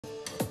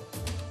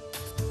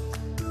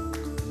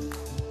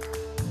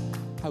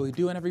How we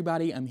doing,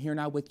 everybody? I'm here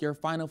now with your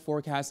final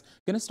forecast.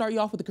 Gonna start you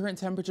off with the current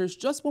temperatures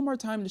just one more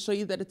time to show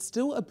you that it's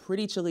still a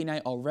pretty chilly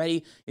night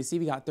already. You see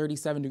we got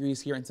 37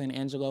 degrees here in San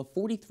Angelo,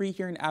 43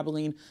 here in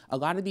Abilene. A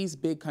lot of these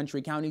big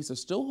country counties are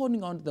still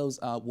holding on to those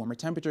warmer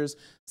temperatures.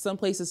 Some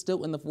places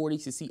still in the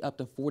 40s. You see up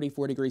to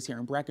 44 degrees here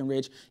in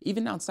Breckenridge.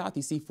 Even down south,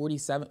 you see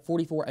 47,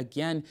 44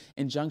 again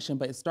in Junction,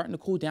 but it's starting to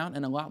cool down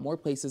in a lot more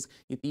places.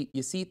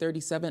 You see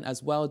 37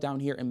 as well down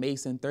here in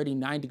Mason,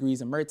 39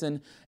 degrees in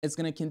Merton. It's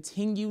gonna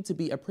continue to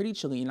be a pretty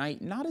chilly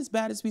night, not as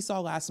bad as we saw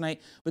last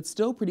night, but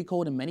still pretty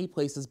cold in many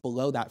places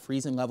below that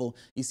freezing level.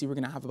 You see we're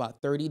gonna have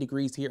about 30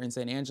 degrees here in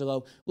San Angelo,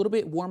 a little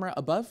bit warmer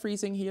above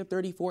freezing here,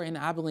 34 in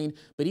Abilene,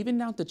 but even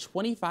down to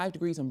 25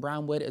 degrees in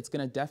Brownwood. It's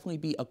gonna definitely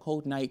be a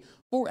cold night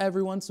for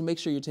everyone, so make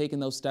sure you're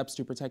taking those steps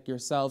to protect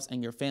yourselves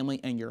and your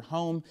family and your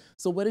home.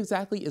 So what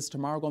exactly is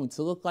tomorrow going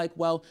to look like?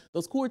 Well,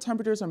 those cooler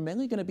temperatures are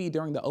mainly gonna be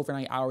during the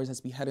overnight hours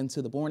as we head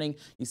into the morning.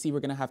 You see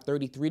we're gonna have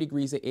 33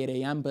 degrees at 8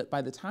 a.m., but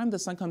by the time the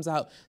sun comes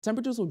out,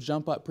 temperatures will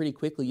jump up pretty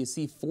quickly. You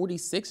see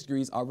 46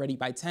 degrees already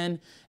by 10,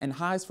 and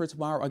highs for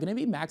tomorrow are going to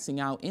be maxing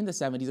out in the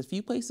 70s, a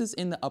few places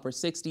in the upper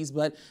 60s,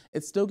 but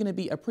it's still going to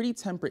be a pretty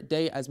temperate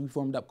day as we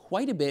warmed up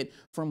quite a bit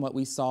from what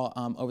we saw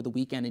over the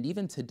weekend and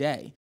even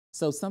today.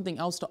 So something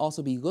else to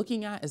also be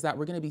looking at is that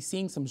we're going to be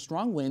seeing some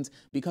strong winds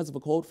because of a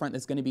cold front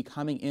that's going to be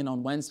coming in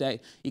on Wednesday.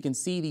 You can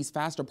see these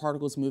faster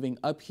particles moving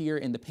up here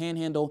in the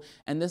panhandle,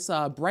 and this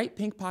bright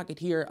pink pocket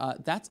here,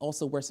 that's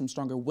also where some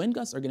stronger wind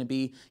gusts are going to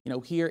be. You know,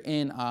 here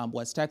in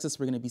West Texas,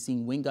 we're going to be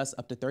seeing wind gusts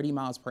up to 30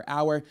 miles per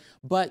hour.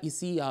 But you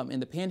see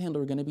in the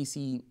panhandle, we're going to be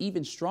seeing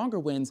even stronger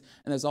winds,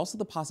 and there's also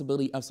the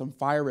possibility of some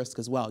fire risk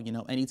as well. You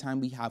know, anytime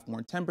we have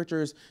warm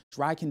temperatures,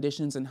 dry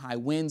conditions, and high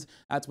winds,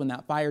 that's when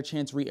that fire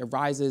chance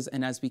arises.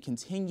 And as we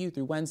continue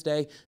through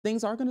Wednesday,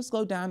 things are going to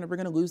slow down and we're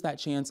going to lose that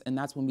chance, and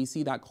that's when we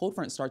see that cold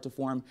front start to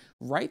form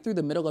right through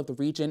the middle of the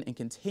region. And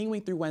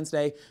continuing through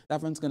Wednesday,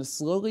 that front's going to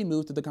slowly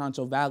move through the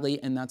Concho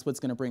Valley, and that's what's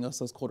going to bring us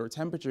those colder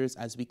temperatures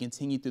as we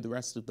continue through the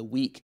rest of the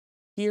week.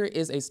 Here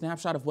is a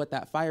snapshot of what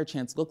that fire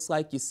chance looks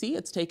like. You see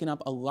it's taken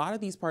up a lot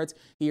of these parts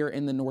here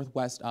in the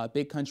northwest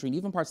big country and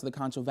even parts of the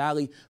Concho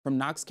Valley from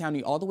Knox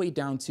County all the way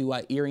down to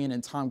Irion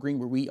and Tom Green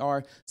where we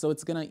are. So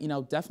it's gonna,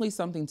 definitely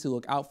something to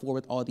look out for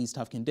with all these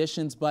tough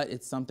conditions, but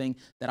it's something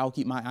that I'll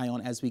keep my eye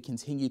on as we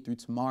continue through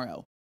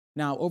tomorrow.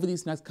 Now, over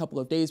these next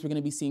couple of days, we're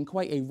going to be seeing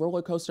quite a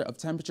roller coaster of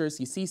temperatures.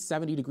 You see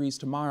 70 degrees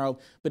tomorrow,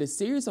 but a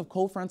series of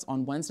cold fronts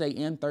on Wednesday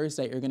and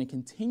Thursday are going to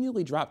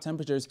continually drop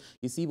temperatures.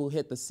 You see we'll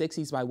hit the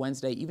 60s by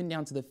Wednesday, even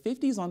down to the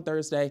 50s on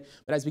Thursday.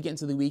 But as we get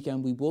into the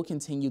weekend, we will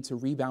continue to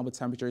rebound with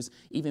temperatures,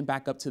 even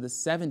back up to the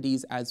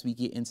 70s as we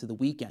get into the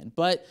weekend.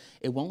 But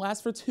it won't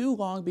last for too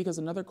long because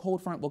another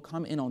cold front will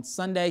come in on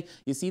Sunday.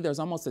 You see there's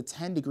almost a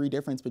 10-degree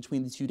difference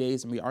between the 2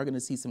 days, and we are going to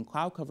see some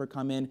cloud cover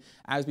come in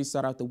as we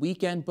start out the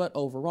weekend. But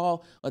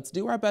overall, let's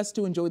do our best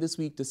to enjoy this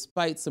week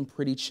despite some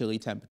pretty chilly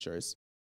temperatures.